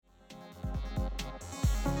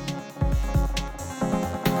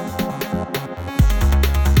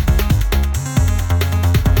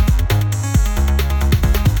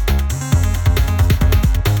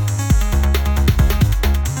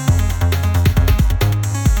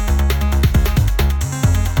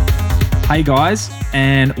Hey guys,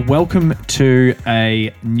 and welcome to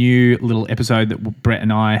a new little episode that Brett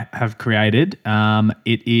and I have created.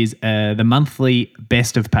 It is the monthly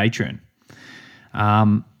Best of Patreon.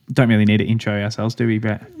 Don't really need to intro ourselves, do we,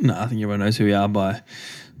 Brett? No, I think everyone knows who we are by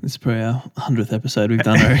this is probably our 100th episode we've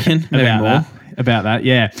done, I reckon. Maybe more. About that,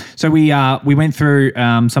 yeah. So we went through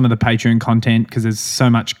some of the Patreon content because there's so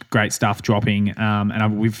much great stuff dropping,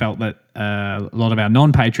 and we felt that a lot of our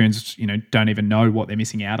non-patrons, don't even know what they're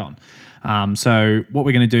missing out on. So what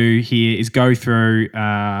we're going to do here is go through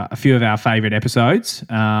a few of our favourite episodes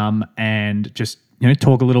and just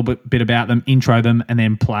talk a little bit about them, intro them, and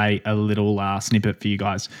then play a little snippet for you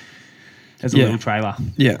guys as a little trailer.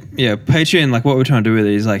 Yeah. Patreon, like what we're trying to do with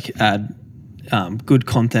it is like add good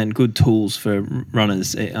content, good tools for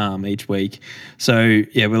runners each week. So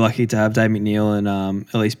we're lucky to have Dave McNeil and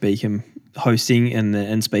Elise Beacom hosting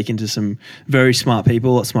and speaking to some very smart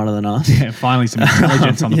people, a lot smarter than us. Yeah, finally some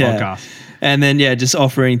intelligence on the podcast. And then just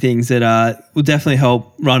offering things that will definitely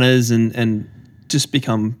help runners and just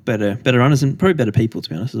become better runners and probably better people, to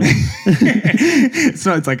be honest as well.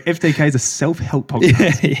 So it's like FTK is a self-help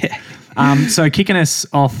podcast. Yeah. So kicking us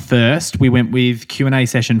off first, we went with Q&A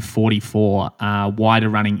session 44, why do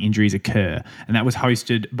running injuries occur? And that was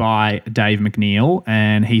hosted by Dave McNeil,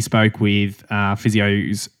 and he spoke with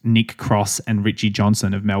physios Nick Cross and Richie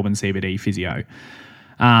Johnson of Melbourne CBD Physio.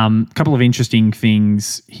 A couple of interesting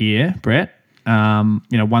things here, Brett.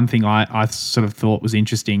 One thing I sort of thought was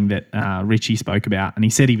interesting that Richie spoke about, and he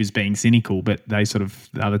said he was being cynical, but the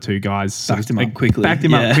other two guys backed him up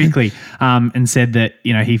quickly, and said that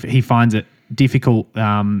he finds it difficult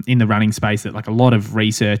in the running space that like a lot of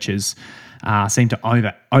researchers seem to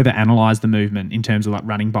overanalyze the movement in terms of like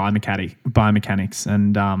running biomechanics,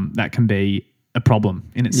 and that can be a problem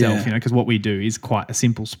in itself, because what we do is quite a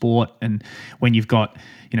simple sport, and when you've got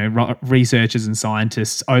researchers and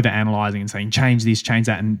scientists over-analysing and saying change this, change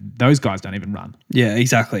that, and those guys don't even run. Yeah,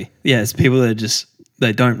 exactly. Yeah, it's people that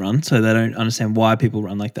they don't run, so they don't understand why people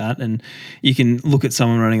run like that. And you can look at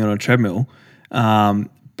someone running on a treadmill, but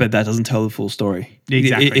that doesn't tell the full story.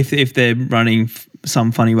 Exactly. If they're running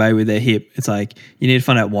some funny way with their hip, it's like you need to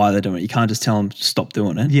find out why they're doing it. You can't just tell them to stop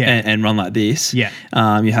doing it and run like this. Yeah.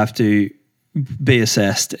 You have to be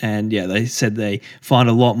assessed, and they said they find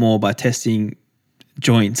a lot more by testing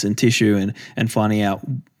joints and tissue and finding out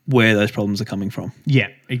where those problems are coming from. Yeah,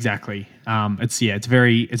 exactly. It's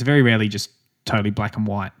very rarely just totally black and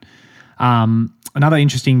white. Another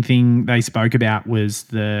interesting thing they spoke about was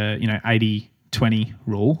the 80-20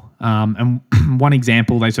 rule. And one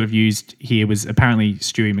example they sort of used here was apparently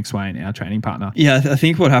Stewie McSwain, our training partner. Yeah, I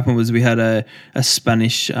think what happened was we had a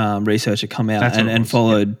Spanish researcher come out and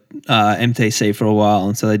followed MTC for a while.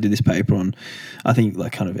 And so they did this paper on, I think,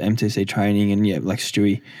 like kind of MTC training and like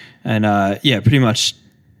Stewie. And pretty much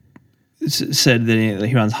said that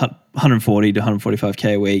he runs 140 to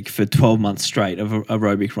 145K a week for 12 months straight of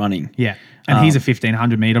aerobic running. Yeah. And he's a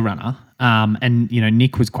 1,500 metre runner. And,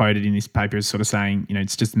 Nick was quoted in this paper as sort of saying,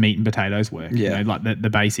 it's just meat and potatoes work, like the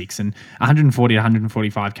basics. And 140 to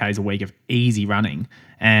 145 Ks a week of easy running.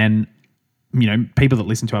 And, people that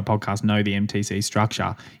listen to our podcast know the MTC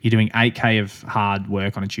structure. You're doing 8K of hard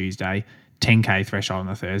work on a Tuesday, 10K threshold on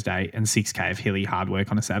a Thursday, and 6K of hilly hard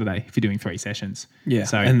work on a Saturday if you're doing 3 sessions. Yeah.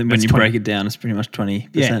 So and then when you break it down, it's pretty much 20%.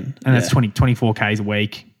 Yeah. And that's 24 Ks a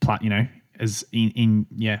week, plus, as in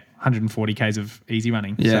 140 Ks of easy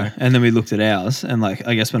running. Yeah. So. And then we looked at ours, and like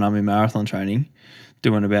I guess when I'm in marathon training,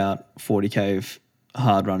 doing about 40K of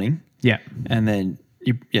hard running. Yeah. And then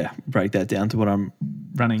you break that down to what I'm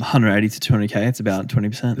running 180 to 200K. It's about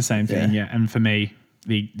 20%. The same thing. Yeah. And for me,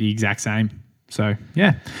 the exact same. So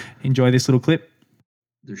enjoy this little clip.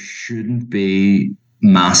 There shouldn't be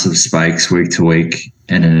massive spikes week to week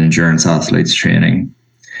in an endurance athlete's training.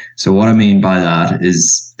 So what I mean by that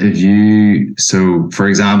is for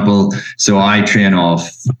example, I train off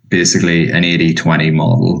basically an 80-20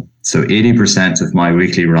 model. So 80% of my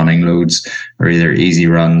weekly running loads are either easy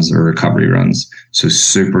runs or recovery runs. So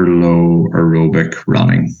super low aerobic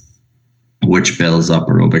running, which builds up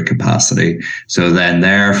aerobic capacity. So then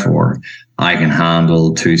therefore I can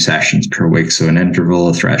handle 2 sessions per week. So an interval,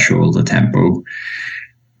 a threshold, a tempo.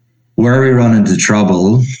 Where we run into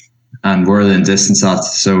trouble and where the distance at.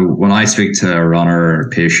 So when I speak to a runner or a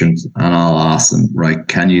patient and I'll ask them, right,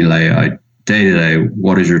 can you lay out day to day,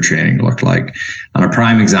 what does your training look like? And a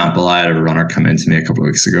prime example, I had a runner come into me a couple of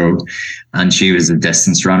weeks ago, and she was a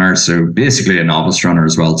distance runner, so basically a novice runner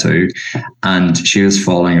as well too. And she was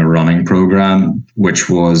following a running program, which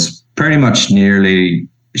was pretty much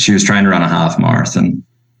she was trying to run a half marathon,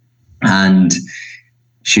 and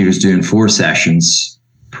she was doing 4 sessions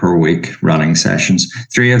per week running sessions.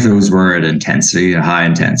 3 of those were at intensity, a high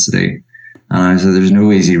intensity. And I said, there's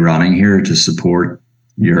no easy running here to support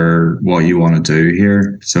what you want to do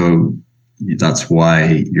here. So that's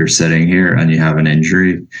why you're sitting here and you have an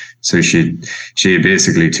injury. So she had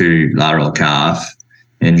basically 2 lateral calf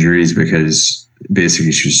injuries because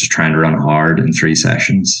basically she was just trying to run hard in 3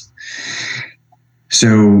 sessions.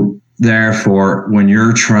 So therefore, when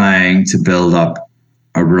you're trying to build up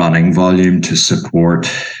a running volume to support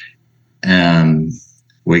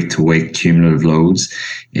week to week cumulative loads,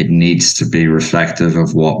 it needs to be reflective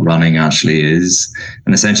of what running actually is.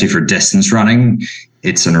 And essentially for distance running,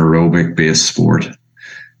 it's an aerobic based sport.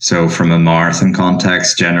 So from a marathon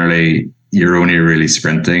context, generally you're only really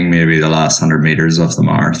sprinting maybe the last 100 meters of the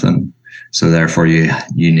marathon. So therefore you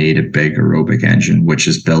need a big aerobic engine, which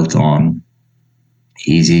is built on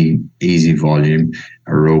easy volume,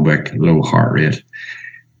 aerobic, low heart rate.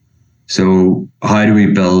 So how do we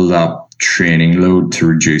build up training load to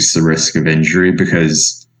reduce the risk of injury?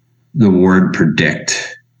 Because the word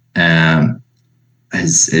predict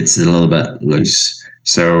it's a little bit loose.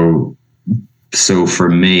 So for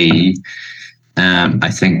me, I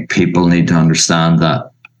think people need to understand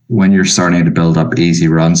that when you're starting to build up easy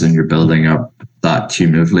runs and you're building up that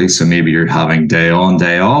cumulatively, so maybe you're having day on,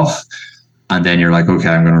 day off, and then you're like, okay,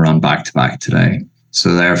 I'm going to run back to back today.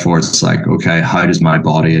 So therefore it's like, okay, how does my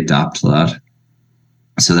body adapt to that?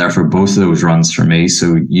 So therefore both of those runs for me,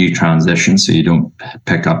 so you transition so you don't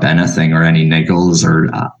pick up anything or any niggles or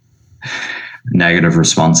negative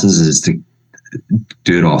responses, is to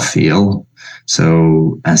do it off feel.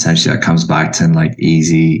 So essentially that comes back to like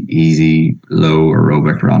easy, low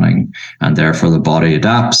aerobic running, and therefore the body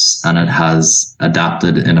adapts, and it has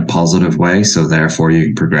adapted in a positive way. So therefore you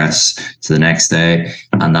can progress to the next day,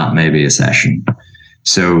 and that may be a session.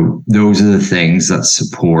 So those are the things that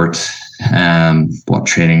support what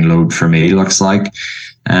training load for me looks like.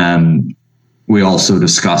 We also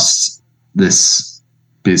discussed this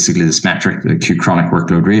metric, the acute chronic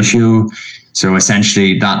workload ratio. So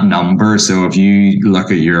essentially that number, so if you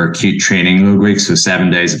look at your acute training load week, so 7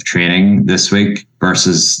 days of training this week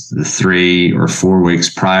versus the 3 or 4 weeks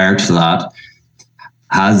prior to that,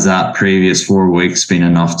 has that previous 4 weeks been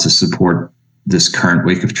enough to support this current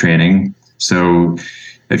week of training? So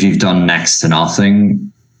if you've done next to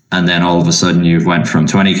nothing, and then all of a sudden you've went from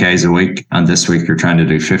 20 Ks a week and this week you're trying to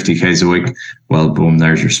do 50 Ks a week, well, boom,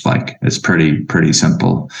 there's your spike. It's pretty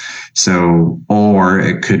simple. So, or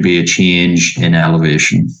it could be a change in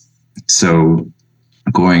elevation. So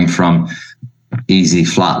going from easy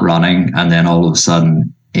flat running, and then all of a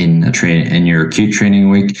sudden in your acute training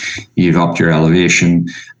week, you've upped your elevation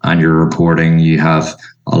and you're reporting you have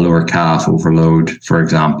a lower calf overload, for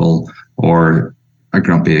example, or a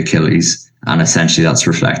grumpy Achilles. And essentially that's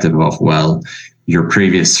reflective of, well, your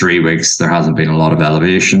previous 3 weeks, there hasn't been a lot of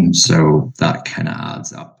elevation. So that kind of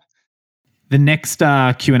adds up. The next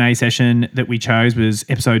Q&A session that we chose was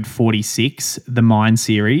episode 46, the Mind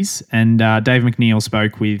series. And Dave McNeil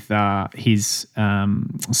spoke with his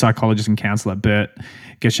psychologist and counsellor, Bert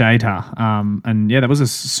Gasheta. And yeah, that was a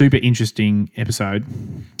super interesting episode.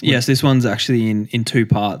 Yes, this one's actually in 2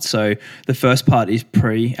 parts. So the first part is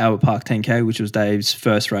pre-Albert Park 10K, which was Dave's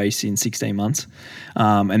first race in 16 months.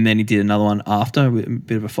 And then he did another one after, with a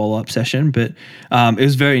bit of a follow-up session. But it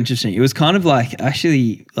was very interesting. It was kind of like,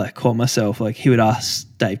 actually like caught myself, like he would ask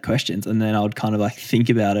Dave questions and then I would kind of like think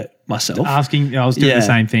about it myself. I was doing the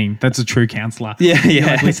same thing. That's a true counsellor. Yeah.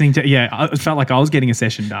 Like listening to, it felt like I was getting a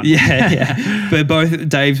session done. Yeah. But both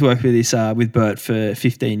Dave's worked with this with Bert for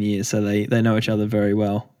 15 years, so they know each other very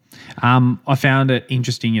well. I found it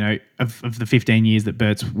interesting, of the 15 years that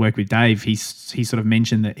Bert's worked with Dave, he sort of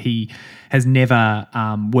mentioned that he has never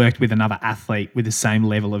worked with another athlete with the same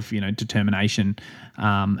level of, determination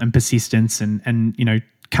and persistence and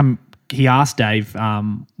he asked Dave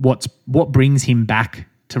what brings him back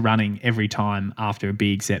to running every time after a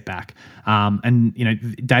big setback. And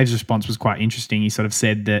Dave's response was quite interesting. He sort of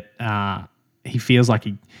said that he feels like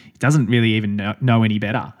he doesn't really even know any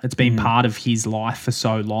better. It's been part of his life for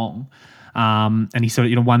so long. And he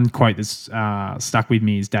sort of, one quote that's stuck with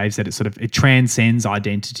me is Dave said it transcends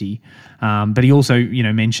identity. But he also,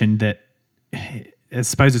 mentioned that I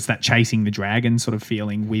suppose it's that chasing the dragon sort of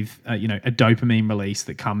feeling with, a dopamine release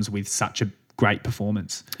that comes with such a great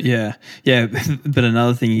performance. Yeah. But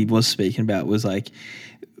another thing he was speaking about was like,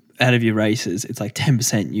 out of your races, it's like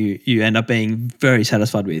 10% you end up being very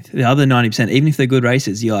satisfied with. The other 90%, even if they're good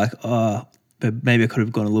races, you're like, oh, but maybe I could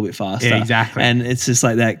have gone a little bit faster. Yeah, exactly. And it's just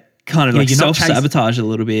like that kind of like self-sabotage a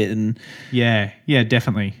little bit. And yeah,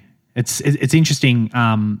 definitely. It's interesting,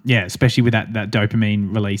 especially with that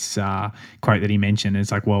dopamine release quote that he mentioned.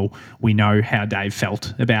 It's like, well, we know how Dave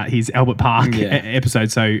felt about his Albert Park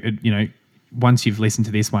episode. So, once you've listened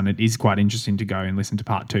to this one, it is quite interesting to go and listen to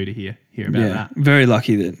part 2 to hear about that. Very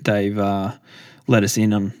lucky that Dave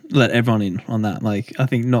let everyone in on that. Like, I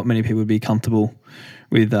think not many people would be comfortable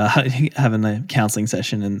with having a counselling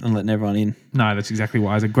session and letting everyone in. No, that's exactly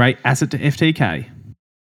why. It's a great asset to FTK.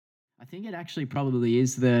 I think it actually probably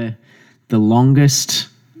is the longest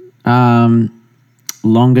time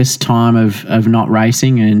of not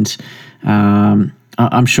racing, and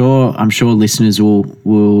I'm sure listeners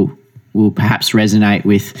will perhaps resonate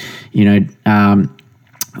with,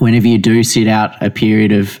 whenever you do sit out a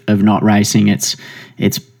period of not racing, it's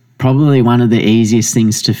probably one of the easiest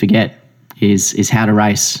things to forget is how to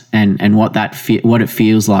race and what it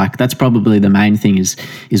feels like. That's probably the main thing is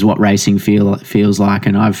what racing feels like.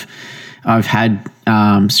 And I've had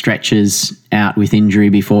stretches out with injury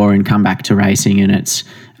before and come back to racing, and it's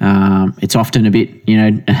often a bit,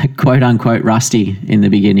 quote unquote rusty in the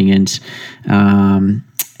beginning. Going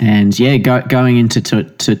into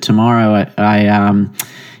tomorrow,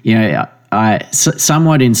 I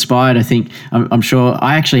somewhat inspired. I think I'm sure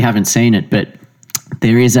I actually haven't seen it, but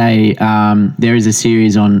there is a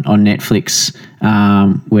series on Netflix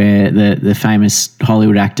where the famous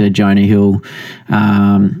Hollywood actor Jonah Hill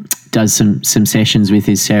does some sessions with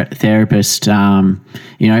his therapist, in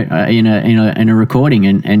a recording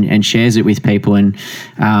and shares it with people. And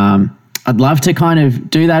I'd love to kind of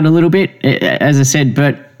do that a little bit. As I said,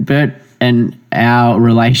 Bert and our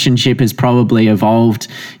relationship has probably evolved,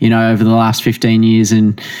 over the last 15 years.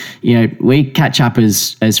 And, we catch up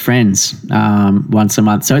as friends once a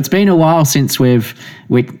month. So it's been a while since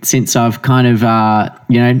since I've kind of,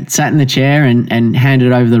 sat in the chair and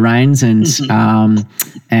handed over the reins and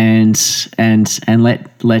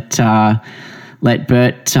let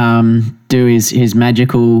Bert do his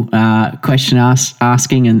magical question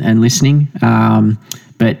asking and listening.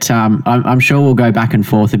 But I'm sure we'll go back and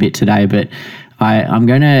forth a bit today. But I'm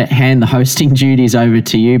going to hand the hosting duties over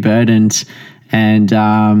to you, Bert, and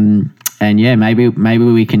maybe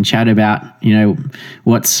we can chat about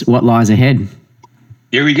what lies ahead.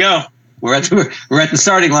 Here we go. We're at the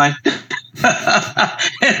starting line,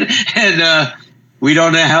 and we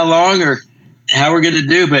don't know how long or how we're going to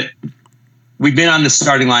do, but we've been on the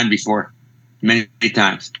starting line before many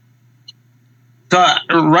times. So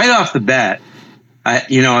right off the bat,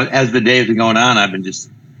 as the days are going on, I've been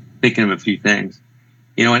just thinking of a few things,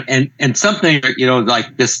 and something,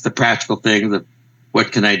 like this, the practical things of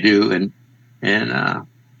what can I do, and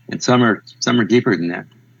some are deeper than that.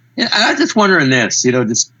 Yeah, I'm just wondering this,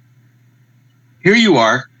 just here you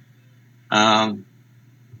are,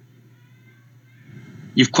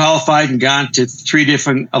 you've qualified and gone to 3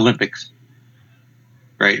 different Olympics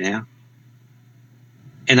right now,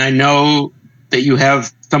 and I know that you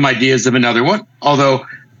have some ideas of another one, and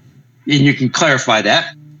you can clarify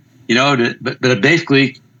that, but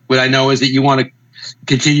basically what I know is that you want to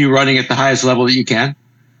continue running at the highest level that you can.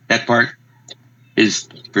 That part is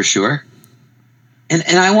for sure. And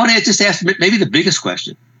I want to just ask maybe the biggest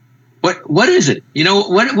question. What is it?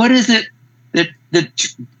 What is it that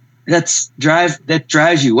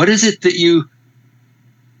drives you? What is it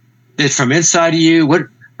that from inside of you?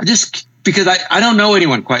 Because I don't know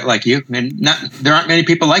anyone quite like you, and there aren't many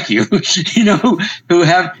people like you, who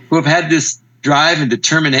have had this drive and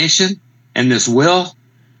determination and this will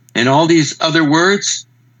and all these other words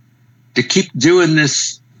to keep doing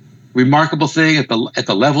this remarkable thing at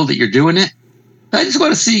the level that you're doing it. I just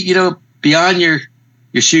want to see, beyond your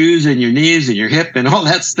shoes and your knees and your hip and all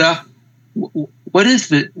that stuff. What's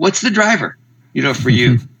the driver, for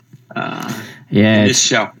you? In this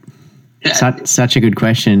show. Such a good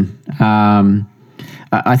question.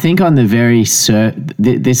 I think on the very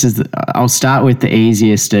I'll start with the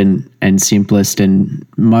easiest and simplest and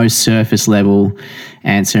most surface level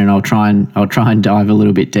answer, and I'll try and dive a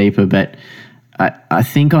little bit deeper. But I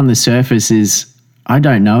think on the surface is I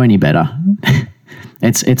don't know any better.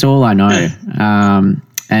 It's all I know,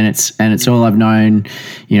 and it's all I've known.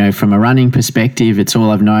 From a running perspective, it's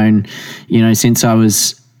all I've known. Since I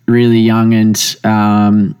was really young and.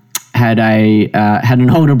 Had an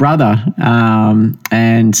older brother, and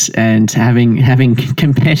having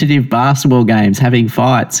competitive basketball games, having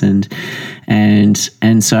fights, and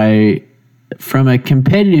so from a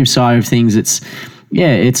competitive side of things, it's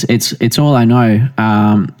all I know.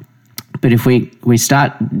 But if we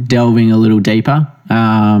start delving a little deeper,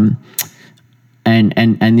 and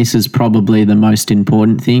this is probably the most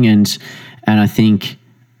important thing, and I think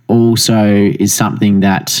also is something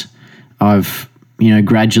that I've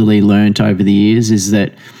gradually learnt over the years is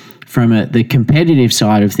that from the competitive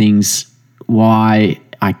side of things, why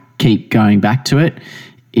I keep going back to it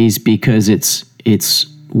is because it's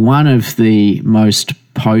one of the most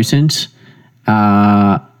potent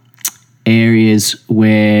areas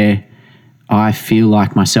where I feel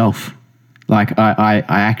like myself. Like I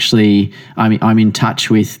actually, I'm in touch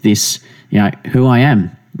with this, who I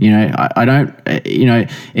am. I don't,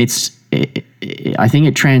 I think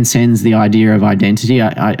it transcends the idea of identity.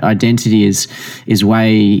 Identity is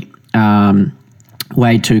way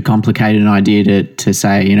too complicated an idea to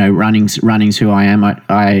say. Running's who I am.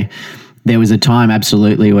 There was a time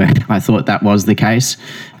absolutely where I thought that was the case,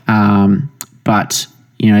 but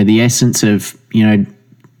the essence of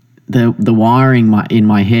the wiring in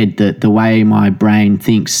my head, the way my brain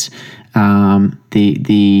thinks,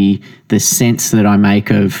 the sense that I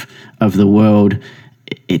make of the world,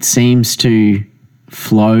 it seems to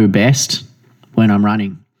flow best when I'm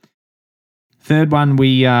running. Third one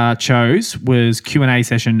we chose was Q&A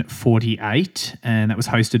session 48, and that was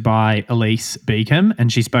hosted by Elise Beacom,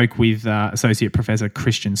 and she spoke with Associate Professor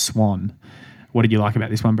Christian Swan. What did you like about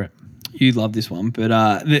this one, Brett? You love this one, but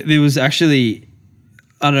there was actually,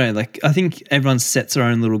 I don't know, I think everyone sets their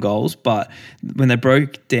own little goals, but when they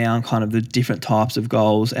broke down kind of the different types of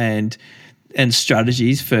goals and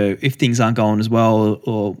strategies for if things aren't going as well,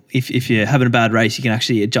 or if you're having a bad race, you can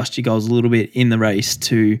actually adjust your goals a little bit in the race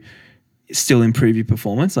to still improve your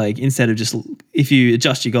performance. Like instead of just, if you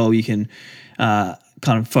adjust your goal, you can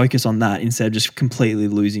kind of focus on that instead of just completely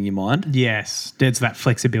losing your mind. Yes, there's that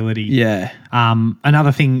flexibility. Yeah.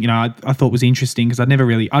 Another thing, I thought was interesting because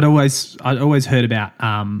I'd always heard about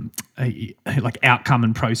like outcome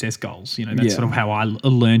and process goals. That's sort of how I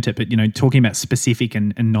learned it. But talking about specific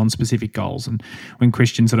and non-specific goals, and when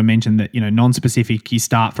Christian sort of mentioned that non-specific, you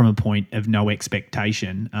start from a point of no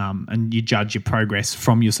expectation, and you judge your progress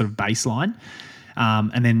from your sort of baseline.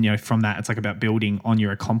 And then, from that, it's like about building on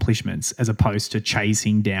your accomplishments as opposed to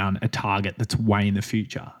chasing down a target that's way in the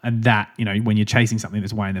future. And that, when you're chasing something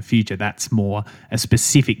that's way in the future, that's more a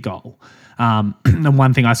specific goal. And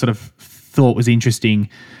one thing I sort of thought was interesting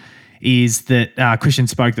is that Christian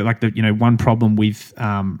spoke that one problem with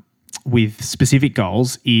specific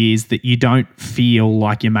goals is that you don't feel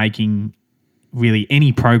like you're making really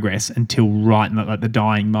any progress until right in the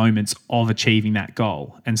dying moments of achieving that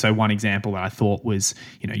goal. And so one example that I thought was,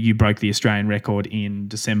 you broke the Australian record in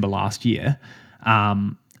December last year.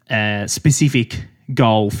 A specific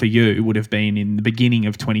goal for you would have been in the beginning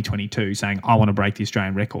of 2022 saying, I want to break the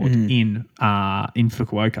Australian record in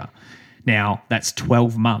Fukuoka. Now, that's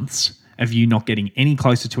 12 months of you not getting any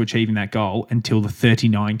closer to achieving that goal until the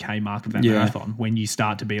 39K mark of that marathon, when you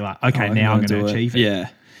start to be like, okay, now I'm going to achieve it. Yeah.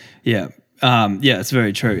 Yeah. It's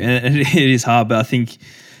very true. And it is hard, but I think,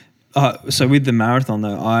 so with the marathon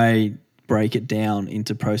though, I break it down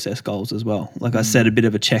into process goals as well. Like I set a bit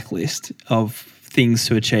of a checklist of things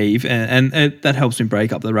to achieve, and that helps me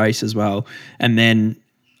break up the race as well. And then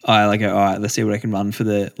I go, all right, let's see what I can run for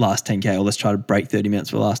the last 10K, or let's try to break 30 minutes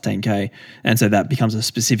for the last 10K. And so that becomes a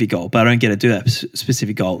specific goal, but I don't get to do that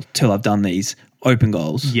specific goal till I've done these open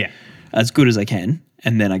goals as good as I can.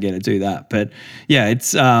 And then I get to do that. But yeah,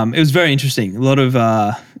 it was very interesting. A lot of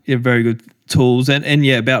very good tools, and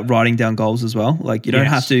about writing down goals as well. Like you don't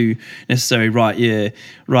have to necessarily write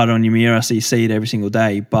on your mirror so you see it every single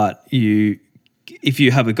day, but if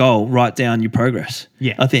you have a goal, write down your progress.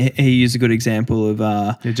 Yeah, I think he used a good example of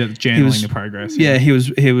journaling the progress. Yeah, he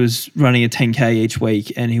was running a 10K each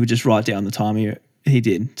week, and he would just write down the time he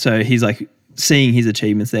did. So he's like seeing his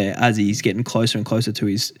achievements there as he's getting closer and closer to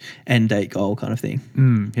his end date goal kind of thing.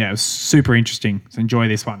 Yeah, it was super interesting. So enjoy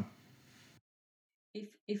this one.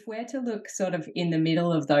 If we're to look sort of in the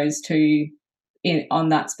middle of those two on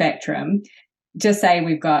that spectrum, just say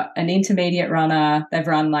we've got an intermediate runner, they've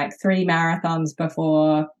run like 3 marathons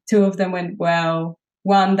before, 2 of them went well,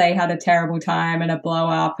 1 they had a terrible time and a blow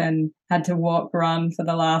up and had to run for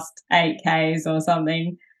the last 8Ks or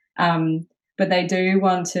something. But they do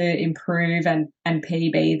want to improve and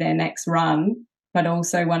PB their next run, but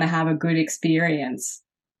also want to have a good experience.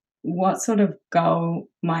 What sort of goal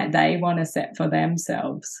might they want to set for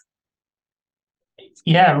themselves?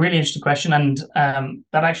 Yeah, really interesting question. And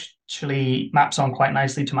that actually maps on quite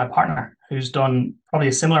nicely to my partner, who's done probably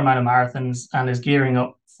a similar amount of marathons and is gearing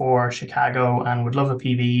up for Chicago and would love a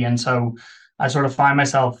PB. And so I sort of find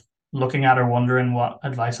myself looking at her, wondering what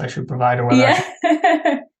advice I should provide or whether I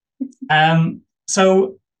should.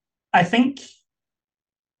 So I think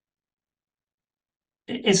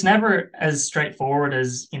it's never as straightforward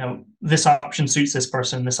as, this option suits this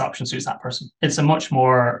person, this option suits that person. It's a much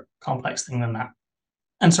more complex thing than that.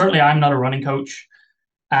 And certainly I'm not a running coach.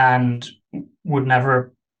 and would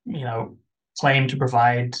never, claim to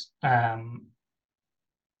provide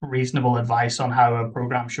reasonable advice on how a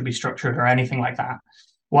program should be structured or anything like that.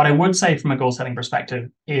 What I would say from a goal setting perspective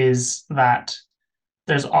is that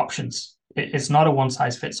there's options. It's not a one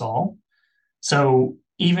size fits all. So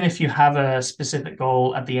even if you have a specific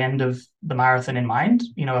goal at the end of the marathon in mind,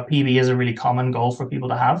 a PB is a really common goal for people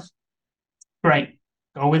to have. Great,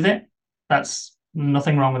 go with it. That's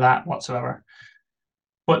nothing wrong with that whatsoever.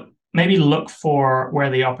 But maybe look for where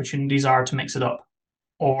the opportunities are to mix it up.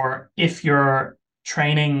 Or if you're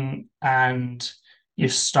training and you're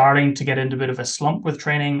starting to get into a bit of a slump with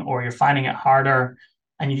training, or you're finding it harder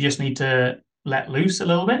and you just need to let loose a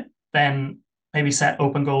little bit, then maybe set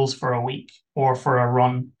open goals for a week or for a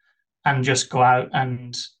run and just go out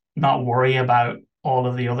and not worry about all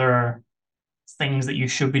of the other things that you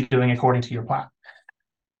should be doing according to your plan.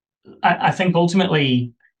 I think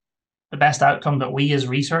ultimately the best outcome that we as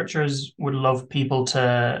researchers would love people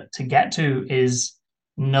to get to is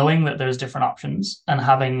knowing that there's different options and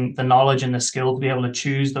having the knowledge and the skill to be able to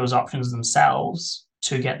choose those options themselves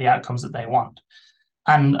to get the outcomes that they want.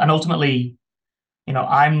 And ultimately,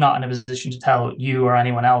 I'm not in a position to tell you or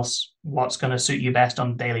anyone else what's going to suit you best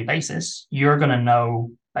on a daily basis. You're going to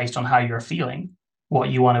know based on how you're feeling what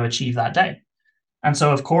you want to achieve that day. And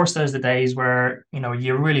so, of course, there's the days where,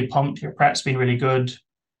 you're really pumped, your prep's been really good,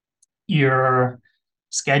 your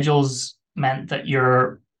schedule's meant that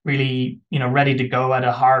you're really, ready to go at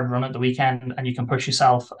a hard run at the weekend, and you can push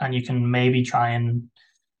yourself and you can maybe try and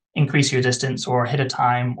increase your distance or hit a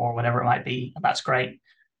time or whatever it might be. And that's great.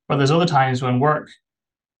 But there's other times when work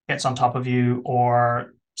gets on top of you,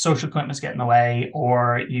 or social commitments get in the way,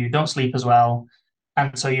 or you don't sleep as well.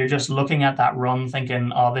 And so you're just looking at that run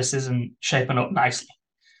thinking, oh, this isn't shaping up nicely.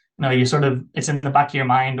 You sort of, it's in the back of your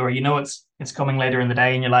mind, or it's coming later in the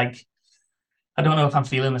day and you're like, I don't know if I'm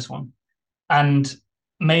feeling this one. And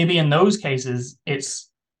maybe in those cases, it's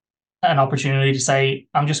an opportunity to say,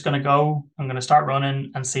 I'm just going to start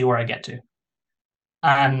running and see where I get to.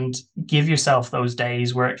 And give yourself those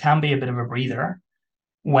days where it can be a bit of a breather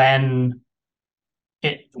when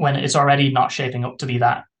it's already not shaping up to be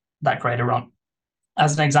that great a run.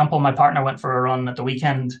 As an example, my partner went for a run at the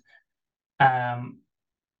weekend.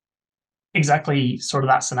 Exactly sort of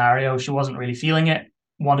that scenario. She wasn't really feeling it,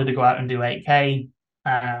 wanted to go out and do 8K.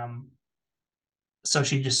 So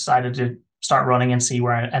she decided to start running and see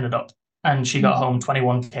where it ended up. And she got home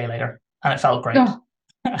 21K later, and it felt great. Oh.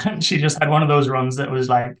 And she just had one of those runs that was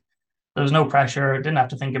like, there was no pressure, didn't have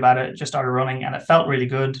to think about it, just started running, and it felt really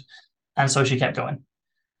good. And so she kept going.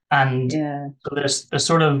 And so there's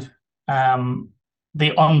sort of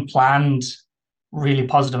the unplanned, really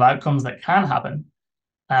positive outcomes that can happen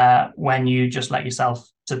when you just let yourself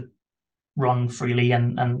to run freely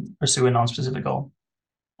and pursue a non-specific goal.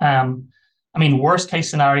 Worst case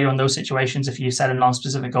scenario in those situations, if you set a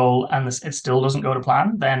non-specific goal and it still doesn't go to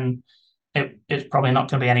plan, then it's probably not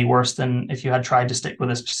going to be any worse than if you had tried to stick with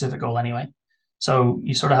a specific goal anyway. So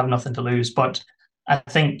you sort of have nothing to lose. But I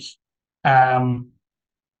think,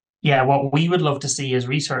 what we would love to see as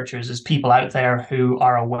researchers is people out there who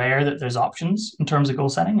are aware that there's options in terms of goal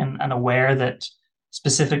setting, and aware that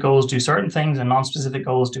specific goals do certain things and non-specific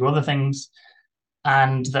goals do other things,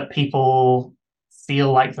 and that people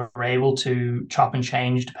feel like they're able to chop and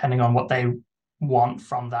change depending on what they want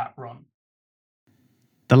from that run.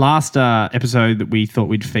 The last episode that we thought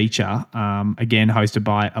we'd feature, again hosted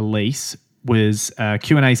by Elise, was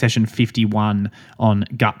Q&A session 51 on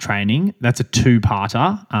gut training. That's a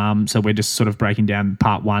two-parter, so we're just sort of breaking down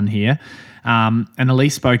part one here. And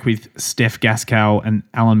Elise spoke with Steph Gaskell and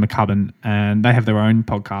Alan McCubbin, and they have their own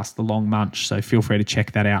podcast, The Long Munch, so feel free to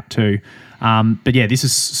check that out too. But yeah, this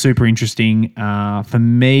is super interesting. For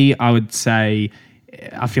me, I would say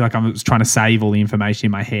I feel like I was trying to save all the information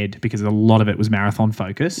in my head because a lot of it was marathon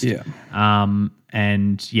focused. Yeah.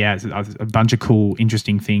 And yeah, a bunch of cool,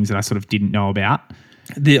 interesting things that I sort of didn't know about.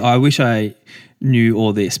 I wish I knew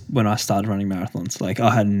all this when I started running marathons. Like,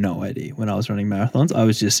 I had no idea when I was running marathons. I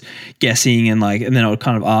was just guessing and then I would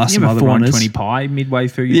kind of ask some other runners. 420 pi midway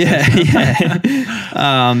through your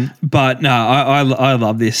but no, I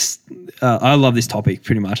love this. I love this topic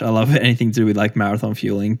pretty much. I love anything to do with like marathon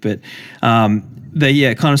fueling. But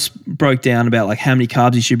they kind of broke down about like how many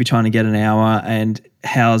carbs you should be trying to get an hour and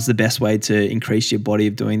how's the best way to increase your body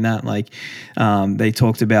of doing that. Like they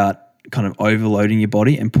talked about kind of overloading your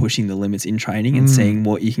body and pushing the limits in training and seeing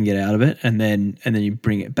what you can get out of it, and then you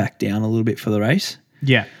bring it back down a little bit for the race.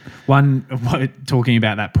 Yeah. Talking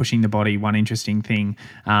about that pushing the body, one interesting thing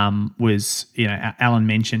was, Alan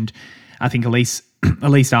mentioned, I think Elise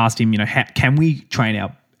asked him, how can we train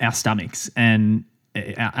our stomachs? And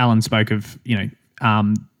Alan spoke of, the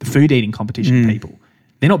food eating competition people.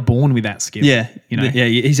 They're not born with that skill. Yeah,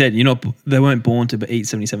 he said they weren't born to eat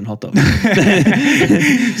 77 hot dogs.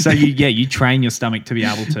 So you train your stomach to be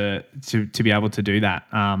able to be able to do that.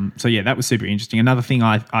 So that was super interesting. Another thing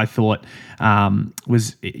I thought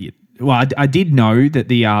was. Well, I did know that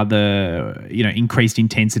the increased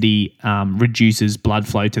intensity reduces blood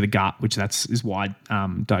flow to the gut, which is why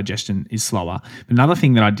digestion is slower. But another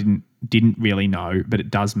thing that I didn't really know, but it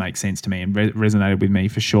does make sense to me and resonated with me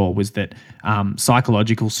for sure, was that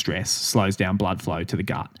psychological stress slows down blood flow to the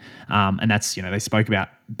gut, and that's they spoke about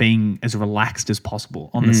being as relaxed as possible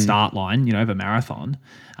on the start line, of a marathon.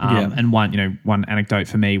 And one anecdote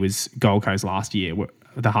for me was Gold Coast last year.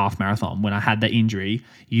 The half marathon, when I had the injury,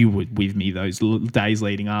 you were with me those days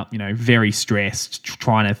leading up, very stressed,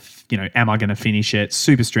 trying to, am I going to finish it?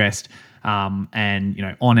 Super stressed. And,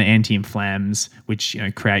 on anti-inflams, which,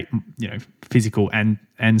 create, physical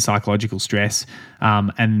and psychological stress.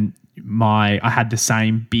 And I had the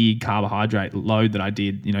same big carbohydrate load that I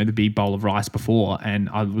did, the big bowl of rice before, and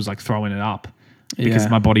I was like throwing it up because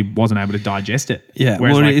my body wasn't able to digest it. Yeah.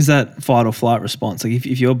 Whereas well, is that fight or flight response? Like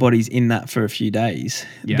if your body's in that for a few days,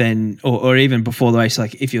 then, or even before the race,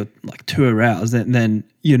 like if you're like too aroused, then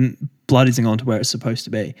your blood isn't going to where it's supposed to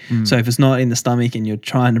be. So if it's not in the stomach and you're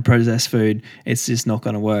trying to process food, it's just not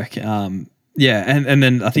going to work. And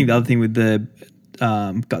then I think the other thing with the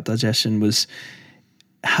gut digestion was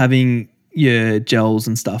having your gels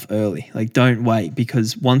and stuff early. Like don't wait,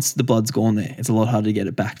 because once the blood's gone there, it's a lot harder to get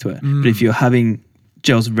it back to it. But if you're having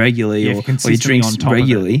gels regularly or you drink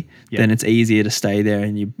regularly, then it's easier to stay there,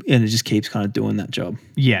 and it just keeps kind of doing that job.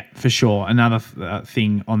 Yeah, for sure. Another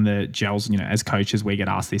thing on the gels, as coaches, we get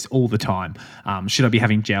asked this all the time. Should I be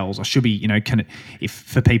having gels, or should be, if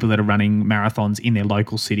for people that are running marathons in their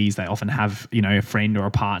local cities, they often have, a friend or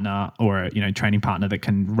a partner or a, training partner that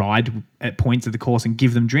can ride at points of the course and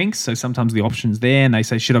give them drinks. So sometimes the option's there, and they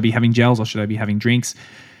say, should I be having gels or should I be having drinks?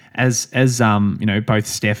 As both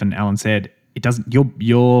Steph and Alan said, it doesn't.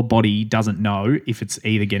 Your body doesn't know if it's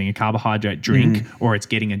either getting a carbohydrate drink or it's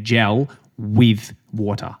getting a gel with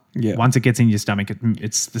water. Yeah. Once it gets in your stomach,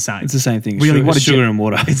 it's the same. It's the same thing. Really, what sugar and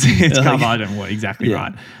water. It's carbohydrate and water. Exactly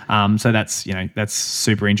right. So that's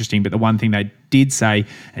super interesting. But the one thing they did say,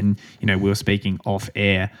 and we were speaking off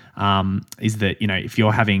air, is that if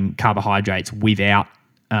you're having carbohydrates without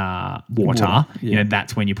water,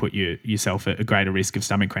 that's when you put yourself at a greater risk of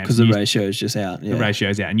stomach cramps. Because the ratio is just out. The ratio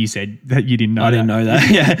is out. And you said that you didn't know I didn't know that.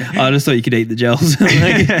 Yeah. I just thought you could eat the gels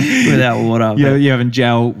without water. You're having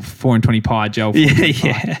gel, 4 and 20 pie, gel 4 and 20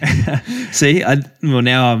 pie. See,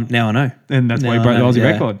 now I know. And that's why you broke the Aussie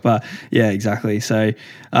record. But exactly. So,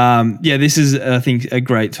 this is, I think, a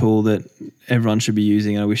great tool that everyone should be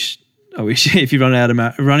using. I wish if you're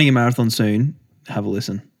running a marathon soon, have a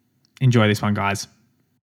listen. Enjoy this one, guys.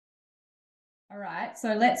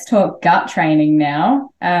 So let's talk gut training now.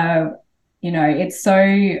 It's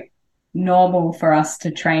so normal for us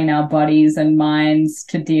to train our bodies and minds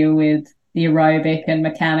to deal with the aerobic and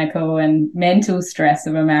mechanical and mental stress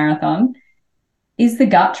of a marathon. Is the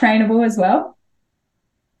gut trainable as well?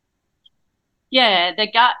 Yeah, the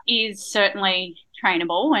gut is certainly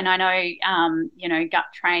trainable, and I know gut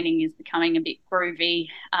training is becoming a bit groovy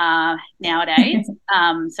nowadays.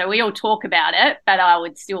 So we all talk about it, but I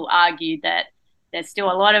would still argue that there's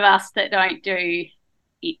still a lot of us that don't do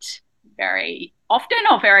it very often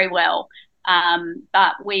or very well.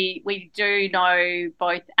 But we do know,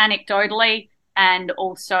 both anecdotally and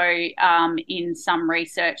also in some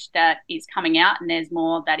research that is coming out, and there's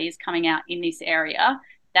more that is coming out in this area,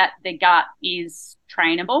 that the gut is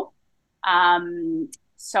trainable.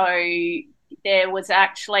 So there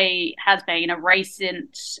has been a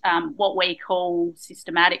recent what we call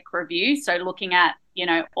systematic review. So looking at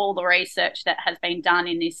all the research that has been done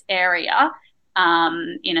in this area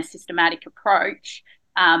in a systematic approach,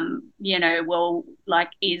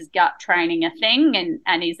 is gut training a thing,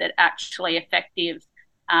 and is it actually effective?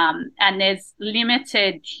 And there's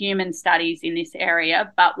limited human studies in this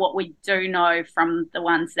area, but what we do know from the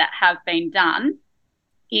ones that have been done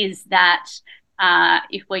is that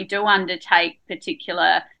if we do undertake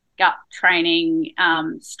particular gut training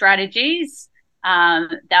strategies,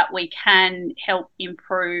 that we can help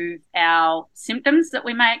improve our symptoms that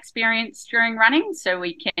we may experience during running. So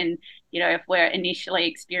we can, if we're initially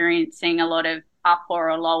experiencing a lot of upper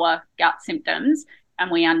or lower gut symptoms, and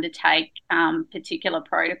we undertake particular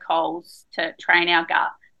protocols to train our gut,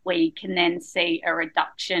 we can then see a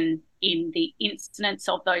reduction in the incidence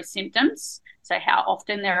of those symptoms, so how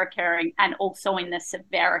often they're occurring, and also in the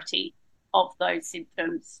severity of those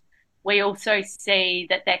symptoms. we also see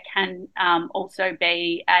that there can also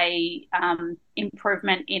be a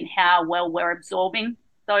improvement in how well we're absorbing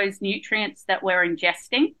those nutrients that we're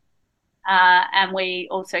ingesting. And we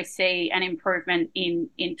also see an improvement in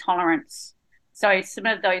tolerance. So some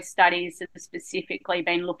of those studies have specifically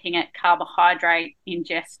been looking at carbohydrate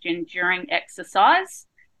ingestion during exercise.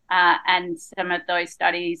 And some of those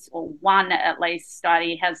studies, or one at least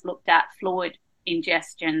study, has looked at fluid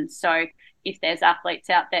ingestion. So if there's athletes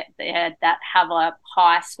out there that have a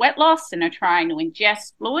high sweat loss and are trying to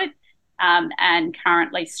ingest fluid and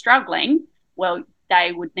currently struggling, well,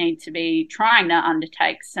 they would need to be trying to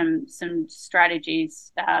undertake some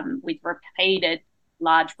strategies with repeated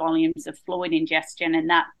large volumes of fluid ingestion, and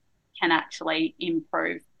that can actually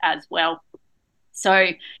improve as well. So,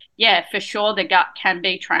 yeah, for sure the gut can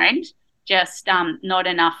be trained, just not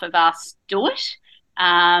enough of us do it.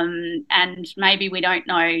 And maybe we don't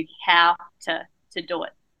know how to do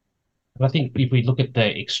it. I think if we look at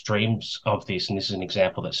the extremes of this, and this is an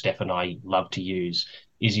example that Steph and I love to use,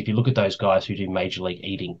 is if you look at those guys who do major league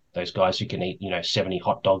eating, those guys who can eat, 70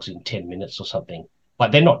 hot dogs in 10 minutes or something,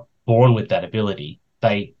 like they're not born with that ability.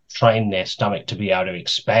 They train their stomach to be able to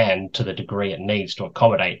expand to the degree it needs to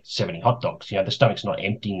accommodate 70 hot dogs. The stomach's not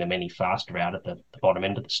emptying them any faster out at the bottom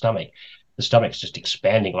end of the stomach. The stomach's just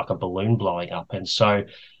expanding like a balloon blowing up. And so,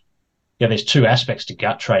 there's two aspects to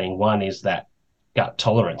gut training. One is that gut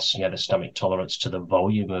tolerance, the stomach tolerance to the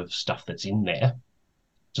volume of stuff that's in there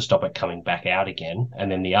to stop it coming back out again. And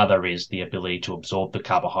then the other is the ability to absorb the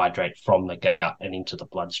carbohydrate from the gut and into the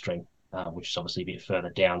bloodstream, which is obviously a bit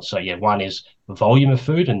further down. So, one is volume of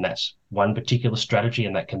food, and that's one particular strategy,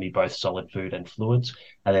 and that can be both solid food and fluids.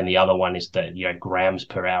 And then the other one is the, grams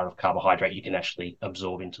per hour of carbohydrate you can actually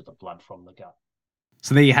absorb into the blood from the gut.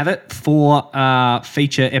 So there you have it, 4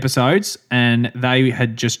 feature episodes, and they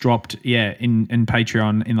had just dropped, in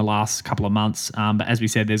Patreon in the last couple of months. But as we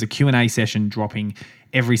said, there's a Q&A session dropping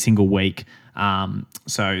every single week. So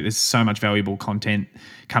there's so much valuable content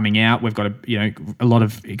coming out. We've got a lot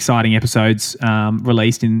of exciting episodes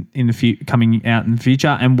released in the coming out in the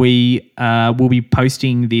future, and we will be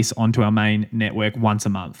posting this onto our main network once a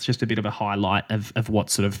month. Just a bit of a highlight of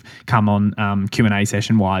what's sort of come on Q&A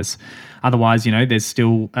session wise. Otherwise, there's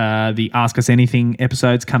still the Ask Us Anything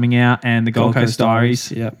episodes coming out and the Gold Coast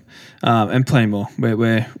Diaries. Yep, and plenty more.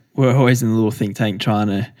 We're always in the little think tank trying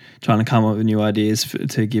to come up with new ideas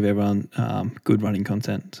to give everyone good running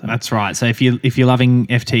content. So. That's right. So if you're loving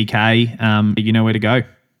FTK, you know where to go.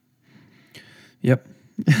 Yep,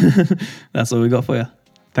 that's all we got for you.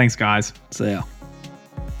 Thanks, guys. See ya.